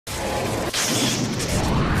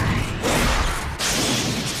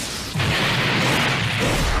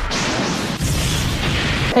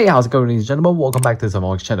Hey, how's it going, ladies and gentlemen? Welcome back to the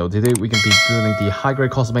ZGMF-X channel. Today we can be building the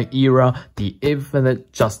high-grade cosmic era, the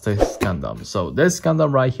Infinite Justice Gundam. So this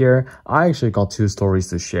Gundam right here, I actually got two stories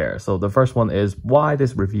to share. So the first one is why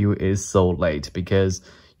this review is so late, because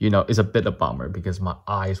it's a bit of a bummer because my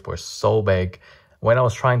eyes were so big when I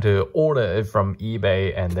was trying to order it from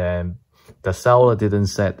eBay, and then the seller didn't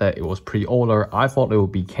say that it was pre-order. I thought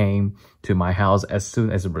it came to my house as soon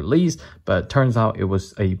as it released, but turns out it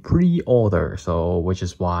was a pre-order, so which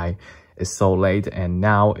is why it's so late, and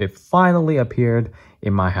now it finally appeared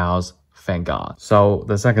in my house. Thank God. So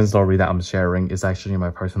the second story that I'm sharing is actually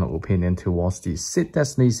my personal opinion towards the Sid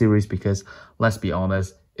Destiny series, because let's be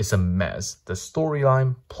honest, it's a mess. The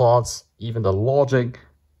storyline, plots, even the logic,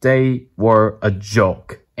 they were a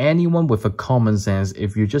joke. Anyone with a common sense,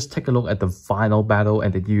 if you just take a look at the final battle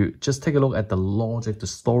and then you just take a look at the logic, the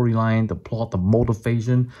storyline, the plot, the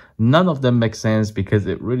motivation, none of them make sense, because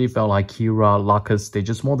it really felt like Kira, Lacus, they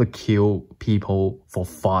just want to kill people for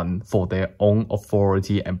fun, for their own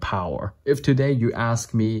authority and power. If today you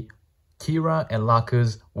ask me, Kira and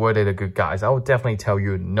Lacus, were they the good guys? I would definitely tell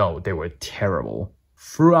you no, they were terrible.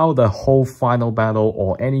 Throughout the whole final battle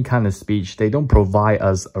or any kind of speech, they don't provide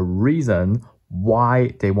us a reason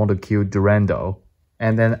why they want to kill Durando.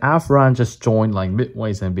 And then Athrun just joined like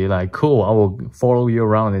midways and be like, cool, I will follow you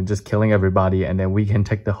around and just killing everybody, and then we can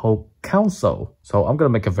take the whole council. So I'm gonna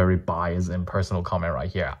make a very biased and personal comment right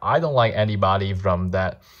here. I don't like anybody from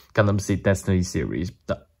that Gundam Seed Destiny series.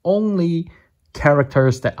 The only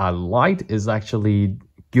characters that I liked is actually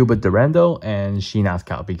Gilbert Durando and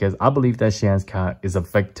Shinasuke, because I believe that Shinasuke is a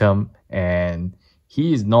victim and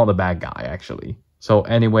he is not a bad guy actually. So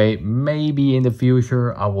anyway, maybe in the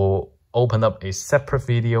future I will open up a separate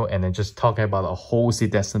video and then just talking about a whole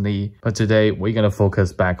Seed Destiny. But today we're gonna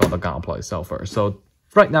focus back on the gunplay itself first. So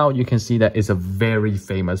right now you can see that it's a very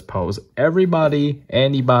famous pose. Anybody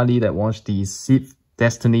that watched the Seed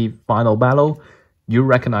Destiny final battle, you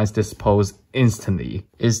recognize this pose instantly.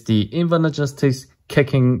 It's the Infinite Justice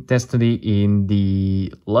kicking Destiny in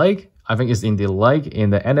the leg. I think it's in the leg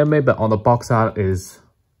in the anime, but on the box art is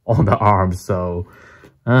on the arm, so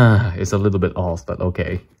it's a little bit off, but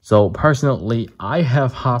okay. So personally, I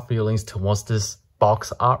have hard feelings towards this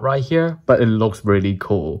box art right here, but it looks really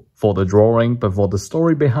cool for the drawing, but for the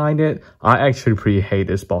story behind it, I actually pretty hate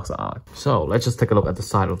this box art. So let's just take a look at the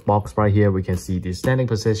side of the box right here. We can see the standing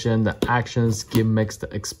position, the actions, gimmicks,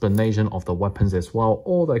 the explanation of the weapons as well.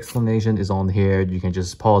 All the explanation is on here. You can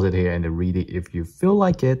just pause it here and then read it if you feel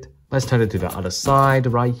like it. Let's turn it to the other side.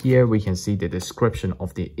 Right here, we can see the description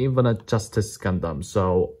of the Infinite Justice Gundam.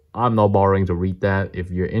 So I'm not bothering to read that. If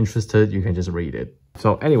you're interested, you can just read it.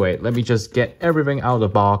 So anyway, let me just get everything out of the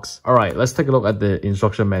box. All right, let's take a look at the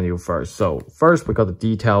instruction manual first. So first, we got the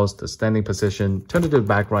details, the standing position. Turn it to the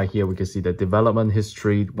back right here, we can see the development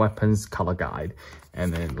history, weapons, color guide.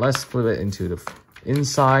 And then let's flip it into the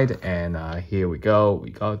inside. And here we go.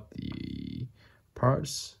 We got the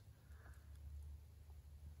parts.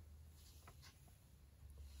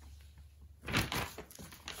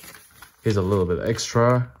 Here's a little bit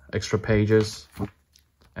extra pages,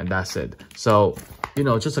 and that's it. So,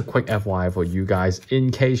 just a quick FYI for you guys,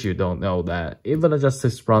 in case you don't know, that Infinite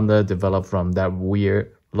Justice Runner developed from that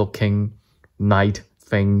weird looking knight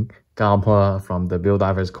thing, Gamma, from the build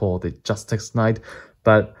divers called the Justice Knight.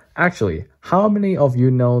 But actually, how many of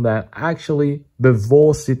you know that actually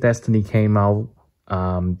before Seed Destiny came out,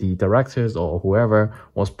 the directors or whoever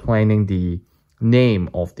was planning the name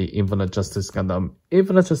of the Infinite Justice Gundam.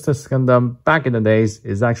 Infinite Justice Gundam back in the days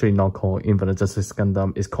is actually not called Infinite Justice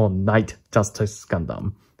Gundam, it's called Knight Justice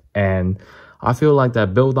Gundam. And I feel like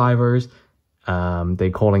that build divers, they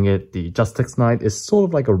calling it the Justice Knight is sort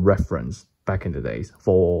of like a reference back in the days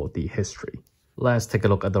for the history. Let's take a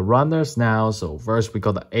look at the runners now. So first we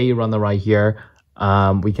got the A runner right here.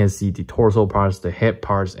 We can see the torso parts, the head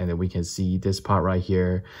parts, and then we can see this part right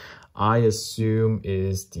here. I assume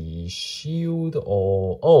is the shield,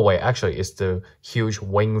 or oh wait, actually it's the huge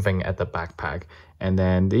wing thing at the backpack. And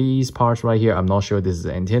then these parts right here, I'm not sure, this is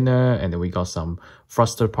the antenna, and then we got some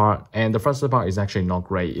thruster part, and the thruster part is actually not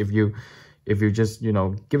great. If you just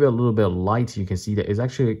give it a little bit of light, you can see that it's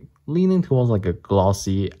actually leaning towards like a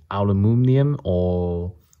glossy aluminum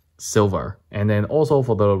or silver. And then also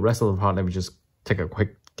for the rest of the part, let me just take a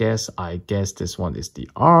quick guess. I guess this one is the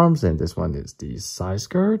arms, and this one is the side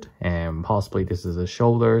skirt, and possibly this is the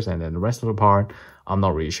shoulders, and then the rest of the part, I'm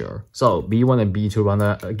not really sure. So B1 and B2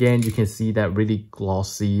 runner, again, you can see that really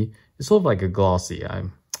glossy. It's sort of like a glossy.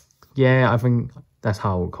 I think that's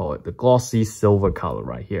how I would call it, the glossy silver color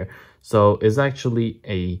right here. So it's actually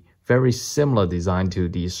a very similar design to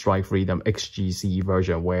the Strike Freedom HGCE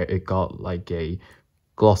version, where it got like a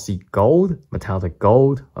glossy gold, metallic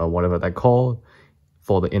gold, or whatever they're called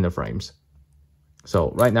for the inner frames.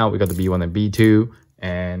 So right now we got the B1 and B2,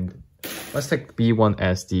 and let's take B1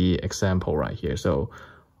 as the example right here. So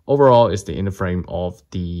overall is the inner frame of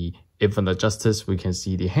the Infinite Justice. We can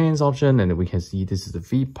see the hands option, and then we can see this is the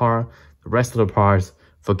feet part. The rest of the parts,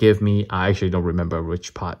 forgive me, I actually don't remember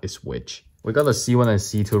which part is which. We got the C1 and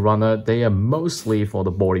C2 runner. They are mostly for the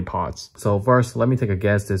body parts. So first, let me take a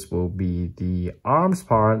guess. This will be the arms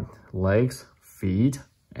part, legs, feet,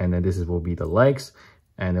 and then this will be the legs.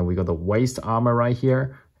 And then we got the waist armor right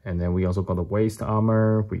here. And then we also got the waist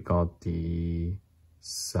armor. We got the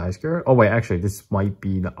side skirt. Oh wait, actually this might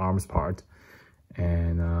be the arms part.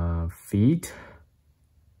 And feet.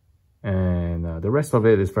 And the rest of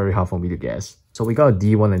it is very hard for me to guess. So we got a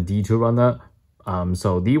D1 and D2 runner.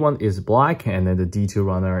 So D1 is black, and then the D2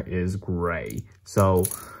 runner is gray. So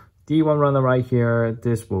D1 runner right here,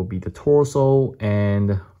 this will be the torso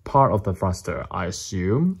and part of the thruster, I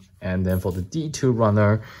assume. And then for the D2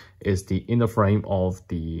 runner is the inner frame of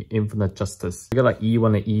the Infinite Justice. We got like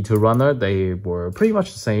E1 and E2 runner. They were pretty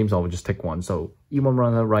much the same, so I'll just take one. So E1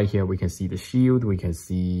 runner right here, we can see the shield, we can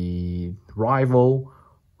see rival,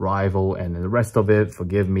 and then the rest of it,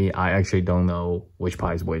 forgive me, I actually don't know which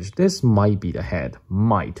part is which. This might be the head.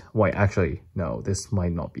 Might. Wait, actually, no, this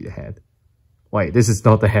might not be the head. Wait, this is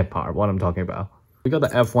not the head part, what I'm talking about. We got the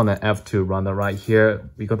F1 and F2 runner right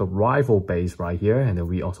here. We got the rival base right here. And then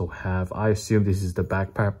we also have, I assume this is the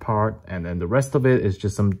backpack part. And then the rest of it is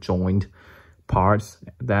just some joint parts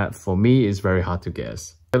that for me is very hard to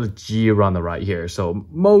guess. We got the G runner right here. So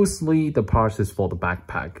mostly the parts is for the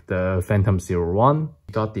backpack, the Phantom 01.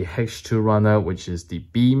 We got the H2 runner, which is the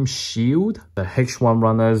beam shield. The H1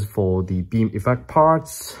 runners for the beam effect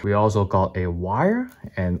parts. We also got a wire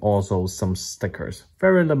and also some stickers,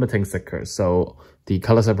 very limiting stickers. So the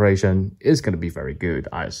color separation is going to be very good,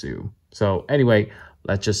 I assume. So anyway,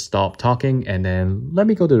 let's just stop talking and then let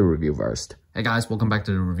me go to the review first. Hey guys, welcome back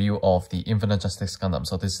to the review of the Infinite Justice Gundam.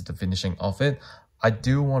 So this is the finishing of it. I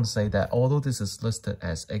do want to say that although this is listed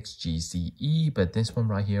as HGCE, but this one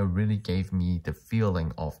right here really gave me the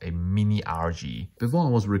feeling of a mini RG. Before I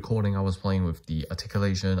was recording, I was playing with the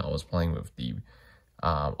articulation, I was playing with the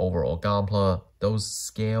overall gunpla, those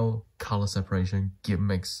scale, color separation,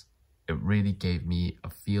 gimmicks, it really gave me a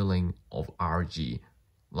feeling of RG.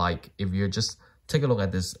 Like if you just take a look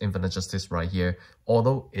at this Infinite Justice right here,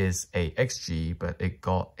 although it's a XG, but it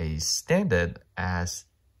got a standard as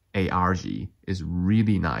ARG, is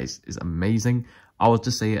really nice, it's amazing. I will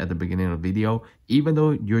just say at the beginning of the video, even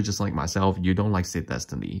though you're just like myself, you don't like Sid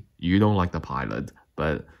Destiny, you don't like the pilot,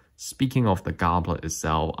 but speaking of the goblet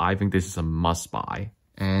itself, I think this is a must buy.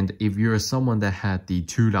 And if you're someone that had the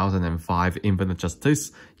 2005 Infinite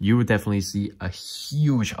Justice, you would definitely see a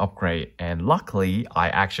huge upgrade. And luckily, I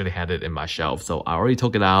actually had it in my shelf, so I already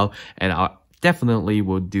took it out, and I definitely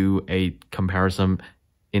will do a comparison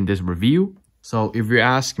in this review. So if you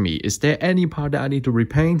ask me, is there any part that I need to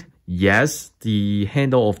repaint? Yes, the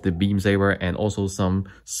handle of the beam saber and also some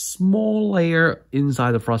small layer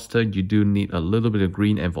inside the thruster, you do need a little bit of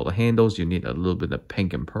green, and for the handles, you need a little bit of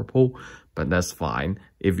pink and purple, but that's fine.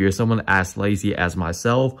 If you're someone as lazy as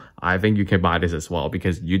myself, I think you can buy this as well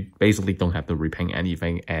because you basically don't have to repaint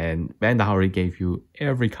anything, and Bandai already gave you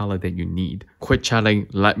every color that you need. Quit chatting,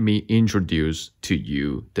 let me introduce to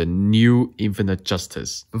you the new Infinite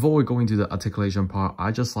Justice. Before we go into the articulation part,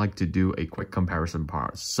 I just like to do a quick comparison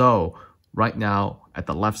part. So right now, at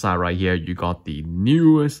the left side right here, you got the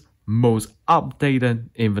newest, most updated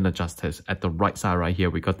Infinite Justice. At the right side right here,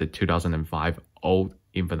 we got the 2005 old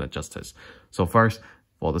Infinite Justice. So first,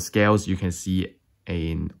 for the scales, you can see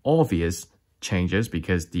an obvious changes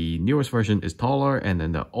because the newest version is taller and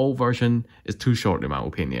then the old version is too short in my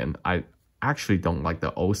opinion. I actually don't like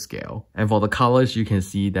the old scale. And for the colors, you can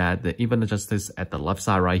see that the Infinite Justice at the left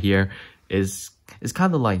side right here is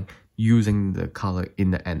kind of like using the color in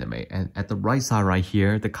the anime, and at the right side right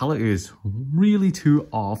here, the color is really too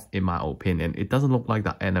off in my opinion. It doesn't look like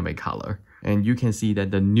the anime color. And you can see that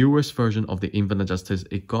the newest version of the Infinite Justice,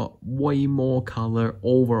 it got way more color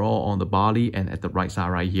overall on the body, and at the right side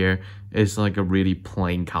right here, it's like a really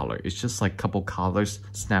plain color. It's just like a couple colors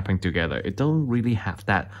snapping together. It don't really have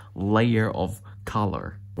that layer of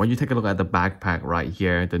color. When you take a look at the backpack right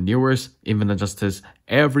here, the newest Infinite Justice,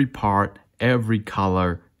 every part, every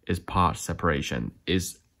color is part separation.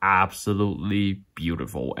 It's absolutely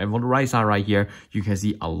beautiful. And on the right side right here, you can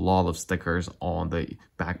see a lot of stickers on the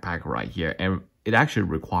backpack right here, and it actually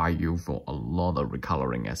requires you for a lot of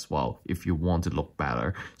recoloring as well if you want to look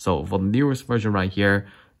better. So for the newest version right here,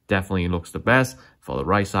 definitely looks the best. For the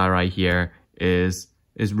right side right here is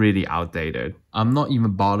is really outdated. I'm not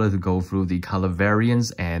even bothered to go through the color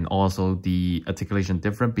variants and also the articulation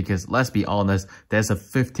different because let's be honest, there's a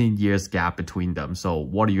 15 years gap between them. So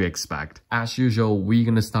what do you expect? As usual, we're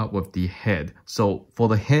gonna start with the head. So for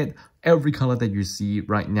the head, every color that you see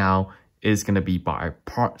right now is going to be by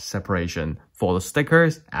part separation. For the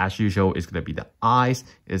stickers, as usual, it's going to be the eyes,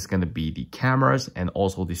 it's going to be the cameras, and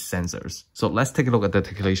also the sensors. So let's take a look at the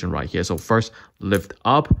articulation right here. So first, lift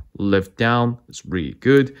up, lift down, it's really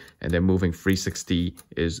good. And then moving 360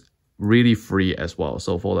 is really free as well.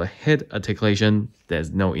 So for the head articulation,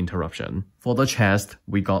 there's no interruption. For the chest,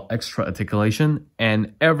 we got extra articulation,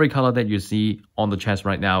 and every color that you see on the chest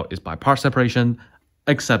right now is by part separation,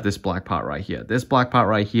 except this black part right here. This black part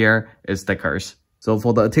right here is stickers. So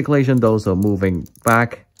for the articulation, those are moving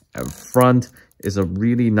back and front is a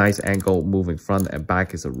really nice angle. Moving front and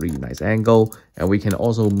back is a really nice angle. And we can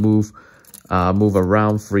also move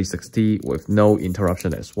around 360 with no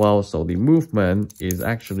interruption as well. So the movement is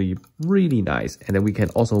actually really nice. And then we can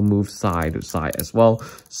also move side to side as well.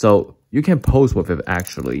 So you can pose with it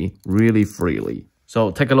actually really freely. So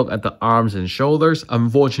take a look at the arms and shoulders.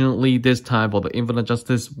 Unfortunately, this time for the Infinite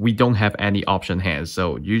Justice, we don't have any option hands.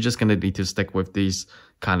 So you're just going to need to stick with these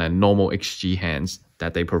kind of normal XG hands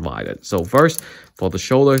that they provided. So first, for the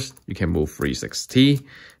shoulders, you can move 360.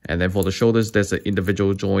 And then for the shoulders, there's an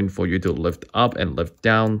individual joint for you to lift up and lift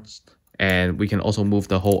down. And we can also move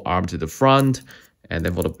the whole arm to the front. And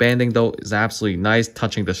then for the bending though, it's absolutely nice,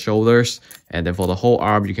 touching the shoulders. And then for the whole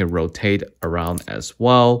arm, you can rotate around as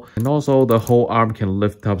well. And also the whole arm can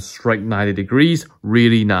lift up straight 90 degrees,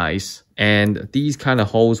 really nice. And these kind of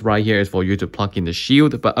holes right here is for you to plug in the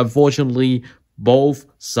shield. But unfortunately, both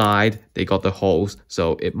sides, they got the holes.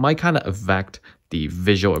 So it might kind of affect the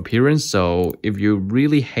visual appearance. So if you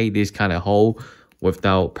really hate this kind of hole,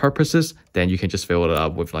 without purposes, then you can just fill it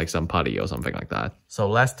up with like some putty or something like that. So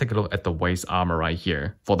let's take a look at the waist armor right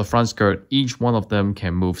here. For the front skirt, each one of them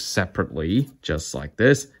can move separately, just like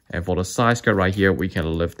this. And for the side skirt right here, we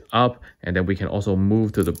can lift up and then we can also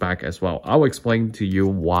move to the back as well. I'll explain to you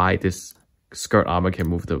why this skirt armor can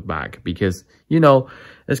move to the back because, you know,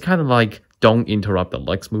 it's kind of like don't interrupt the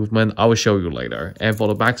legs movement. I will show you later. And for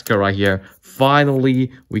the back skirt right here,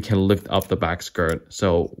 finally, we can lift up the back skirt.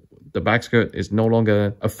 So the back skirt is no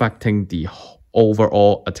longer affecting the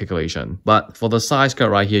overall articulation. But for the side skirt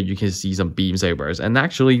right here, you can see some beam sabers. And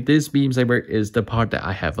actually, this beam saber is the part that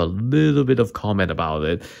I have a little bit of comment about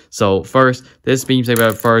it. So first, this beam saber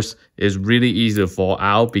at first is really easy to fall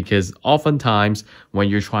out because oftentimes when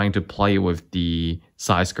you're trying to play with the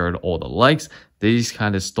side skirt or the legs, these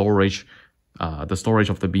kind of storage, the storage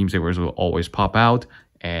of the beam sabers will always pop out.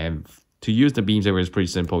 And to use the beam saber is pretty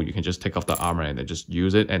simple. You can just take off the armor and then just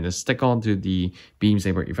use it and then stick onto the beam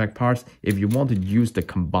saber effect parts. If you want to use the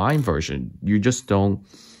combined version, you just don't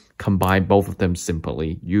combine both of them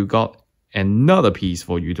simply. You got another piece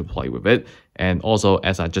for you to play with it. And also,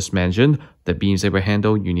 as I just mentioned, the beam saber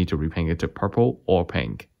handle, you need to repaint it to purple or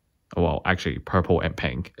pink. Well, actually purple and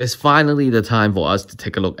pink. It's finally the time for us to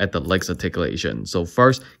take a look at the legs articulation. So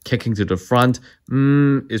first, kicking to the front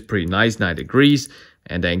is pretty nice, 90 degrees.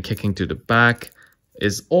 And then kicking to the back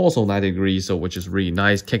is also 90 degrees, so which is really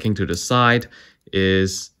nice. Kicking to the side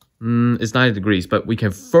is 90 degrees, but we can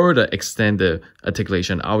further extend the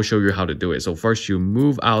articulation. I'll show you how to do it. So first you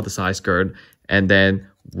move out the side skirt and then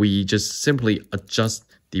we just simply adjust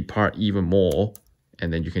the part even more.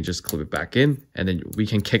 And then you can just clip it back in and then we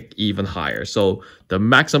can kick even higher. So the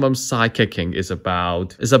maximum side kicking is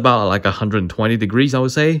about like 120 degrees, I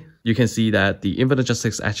would say. You can see that the Infinite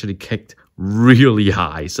Justice actually kicked really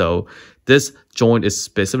high. So this joint is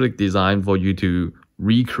specifically designed for you to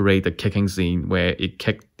recreate the kicking scene where it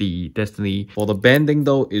kicked the Destiny. For the bending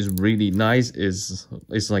though, is really nice.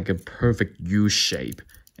 It's like a perfect U shape.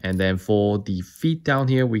 And then for the feet down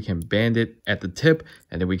here, we can bend it at the tip.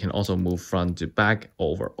 And then we can also move front to back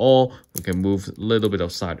overall. We can move a little bit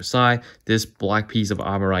of side to side. This black piece of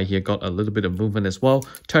armor right here got a little bit of movement as well.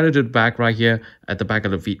 Turn it to the back right here. At the back of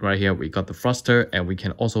the feet right here, we got the thruster. And we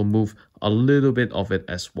can also move a little bit of it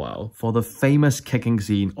as well. For the famous kicking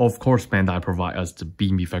scene, of course, Bandai provide us the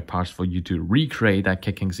beam effect parts for you to recreate that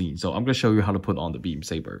kicking scene. So I'm going to show you how to put on the beam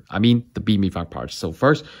saber. I mean, the beam effect parts. So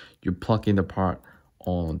first, you plug in the part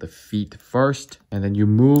on the feet first, and then you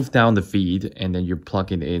move down the feet, and then you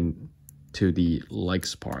plug it in to the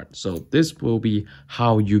legs part. So this will be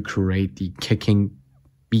how you create the kicking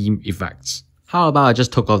beam effects. How about I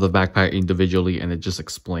just took off the backpack individually and then just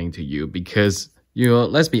explain to you, because you know,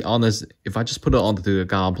 let's be honest, if I just put it onto the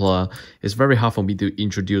Gunpla, it's very hard for me to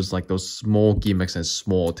introduce like those small gimmicks and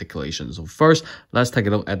small articulations. So first, let's take a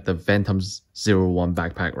look at the Phantom 01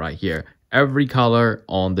 backpack right here. Every color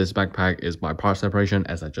on this backpack is by part separation,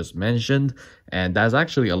 as I just mentioned, and there's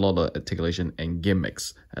actually a lot of articulation and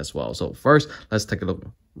gimmicks as well. So first, let's take a look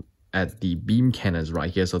at the beam cannons right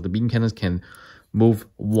here. So the beam cannons can move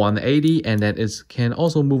 180, and then it can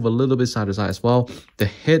also move a little bit side to side as well. The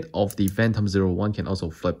head of the Phantom 01 can also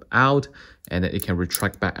flip out, and then it can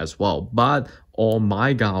retract back as well. But on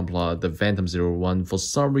my Gunpla, the Phantom 01 for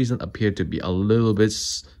some reason appeared to be a little bit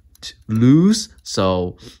loose.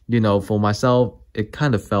 So, you know, for myself, it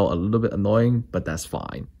kind of felt a little bit annoying, but that's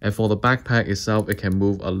fine. And for the backpack itself, it can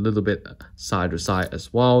move a little bit side to side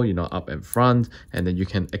as well, you know, up and front. And then you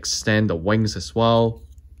can extend the wings as well,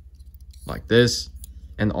 like this.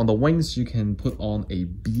 And on the wings, you can put on a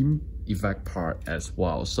beam effect part as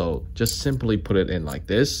well. So just simply put it in like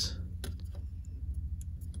this.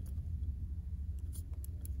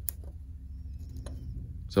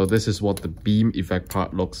 So this is what the beam effect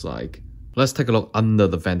part looks like. Let's take a look under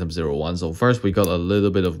the Phantom 01. So first we got a little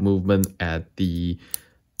bit of movement at the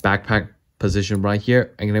backpack position right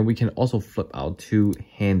here. And then we can also flip out two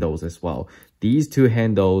handles as well. These two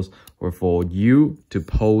handles were for you to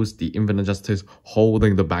pose the Infinite Justice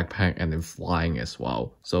holding the backpack and then flying as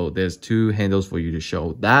well. So there's two handles for you to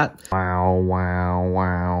show that. Wow, wow,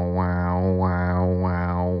 wow, wow, wow,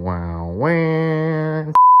 wow, wow,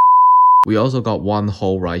 wow. We also got one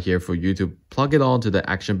hole right here for you to plug it on to the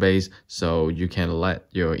action base, so you can let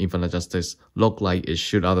your Infinite Justice look like it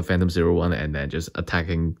shoot out the Phantom 01 and then just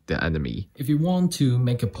attacking the enemy. If you want to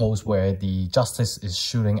make a pose where the Justice is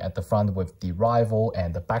shooting at the front with the rival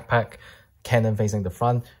and the backpack cannon facing the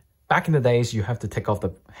front, back in the days, you have to take off the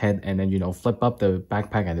head and then, you know, flip up the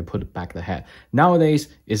backpack and then put it back the head. Nowadays,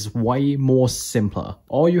 it's way more simpler.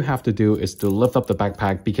 All you have to do is to lift up the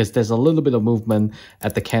backpack because there's a little bit of movement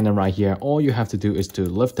at the cannon right here. All you have to do is to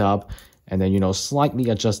lift up and then, you know, slightly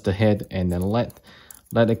adjust the head and then let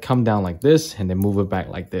it come down like this and then move it back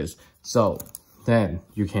like this. So then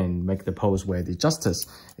you can make the pose where the Justice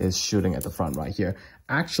is shooting at the front right here.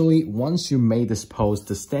 Actually, once you made this pose,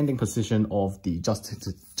 the standing position of the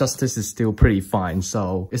Justice is still pretty fine.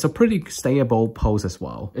 So it's a pretty stable pose as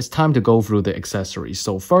well. It's time to go through the accessories.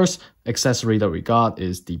 So first accessory that we got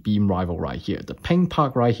is the beam rival right here. The pink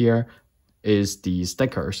part right here is the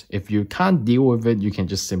stickers. If you can't deal with it, you can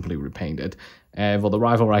just simply repaint it. And for the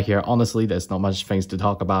rival right here, honestly, there's not much things to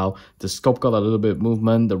talk about. The scope got a little bit of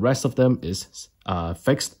movement. The rest of them is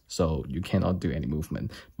fixed, so you cannot do any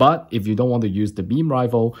movement. But if you don't want to use the beam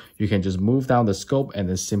rival, you can just move down the scope and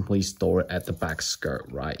then simply store it at the back skirt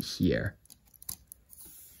right here.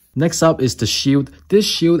 Next up is the shield. This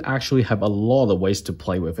shield actually have a lot of ways to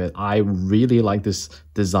play with it. I really like this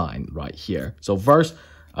design right here. So first,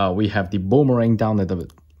 we have the boomerang down at the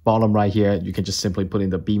bottom right here. You can just simply put in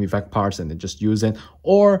the beam effect parts and then just use it,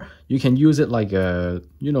 or you can use it like a,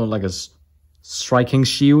 you know, like a striking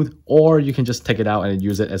shield, or you can just take it out and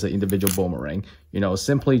use it as an individual boomerang. You know,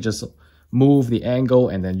 simply just move the angle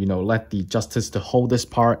and then, you know, let the Justice to hold this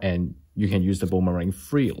part and you can use the boomerang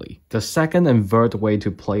freely. The second and third way to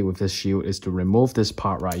play with this shield is to remove this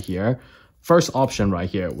part right here. First option right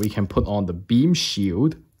here, we can put on the beam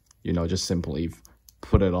shield, you know, just simply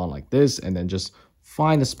put it on like this and then just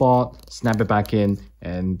find a spot, snap it back in,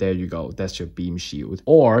 and there you go. That's your beam shield.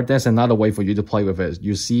 Or there's another way for you to play with it.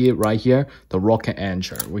 You see it right here, the rocket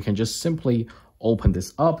anchor. We can just simply open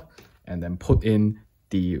this up and then put in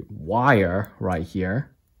the wire right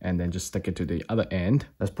here and then just stick it to the other end.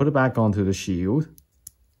 Let's put it back onto the shield.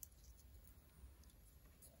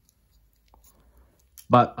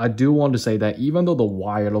 But I do want to say that even though the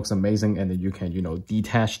wire looks amazing and then you can, you know,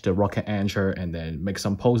 detach the rocket anchor and then make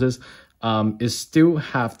some poses, it still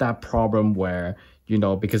have that problem where, you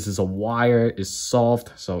know, because it's a wire, it's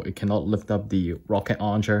soft, so it cannot lift up the rocket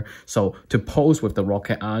launcher. So to pose with the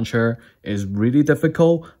rocket launcher is really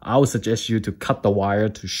difficult. I would suggest you to cut the wire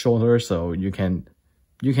to shorter so you can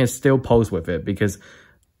still pose with it, because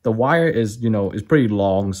the wire is, you know, is pretty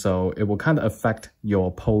long, so it will kind of affect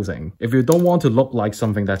your posing. If you don't want to look like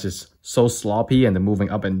something that is so sloppy and then moving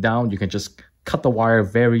up and down, you can just cut the wire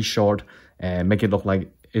very short and make it look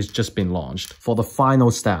like it's just been launched. For the final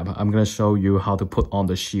step, I'm going to show you how to put on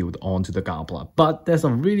the shield onto the Gunpla. But there's a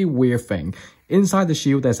really weird thing. Inside the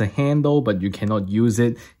shield, there's a handle, but you cannot use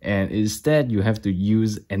it. And instead, you have to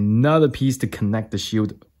use another piece to connect the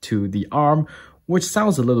shield to the arm, which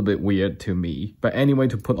sounds a little bit weird to me. But anyway,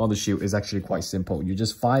 to put on the shield is actually quite simple. You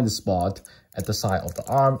just find the spot at the side of the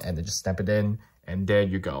arm and then just snap it in. And there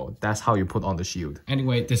you go. That's how you put on the shield.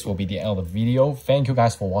 Anyway, this will be the end of the video. Thank you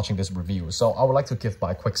guys for watching this review. So I would like to give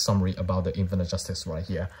my quick summary about the Infinite Justice right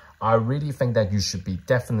here. I really think that you should be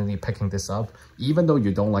definitely picking this up. Even though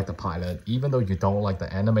you don't like the pilot, even though you don't like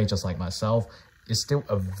the anime just like myself, it's still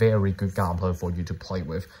a very good gunpla for you to play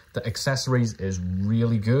with. The accessories is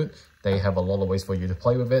really good. They have a lot of ways for you to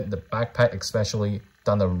play with it. The backpack especially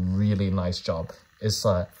done a really nice job. It's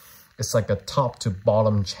like a top to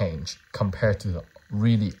bottom change compared to the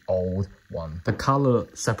really old one. The color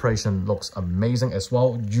separation looks amazing as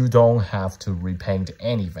well. You don't have to repaint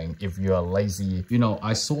anything if you are lazy. You know,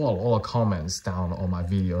 I saw a lot of comments down on my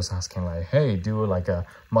videos asking like, hey, do like a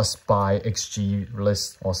must buy XG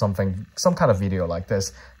list or something, some kind of video like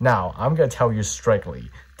this. Now, I'm gonna tell you strictly,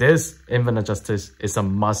 this Infinite Justice is a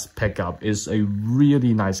must pick up. It's a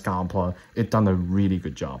really nice gunpla. It done a really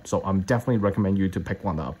good job. So I'm definitely recommend you to pick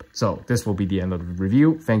one up. So this will be the end of the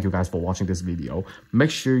review. Thank you guys for watching this video. Make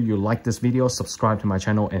sure you like this video, subscribe to my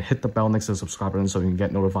channel, and hit the bell next to the subscribe button so you can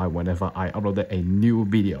get notified whenever I upload a new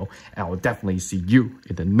video. And I will definitely see you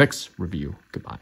in the next review. Goodbye.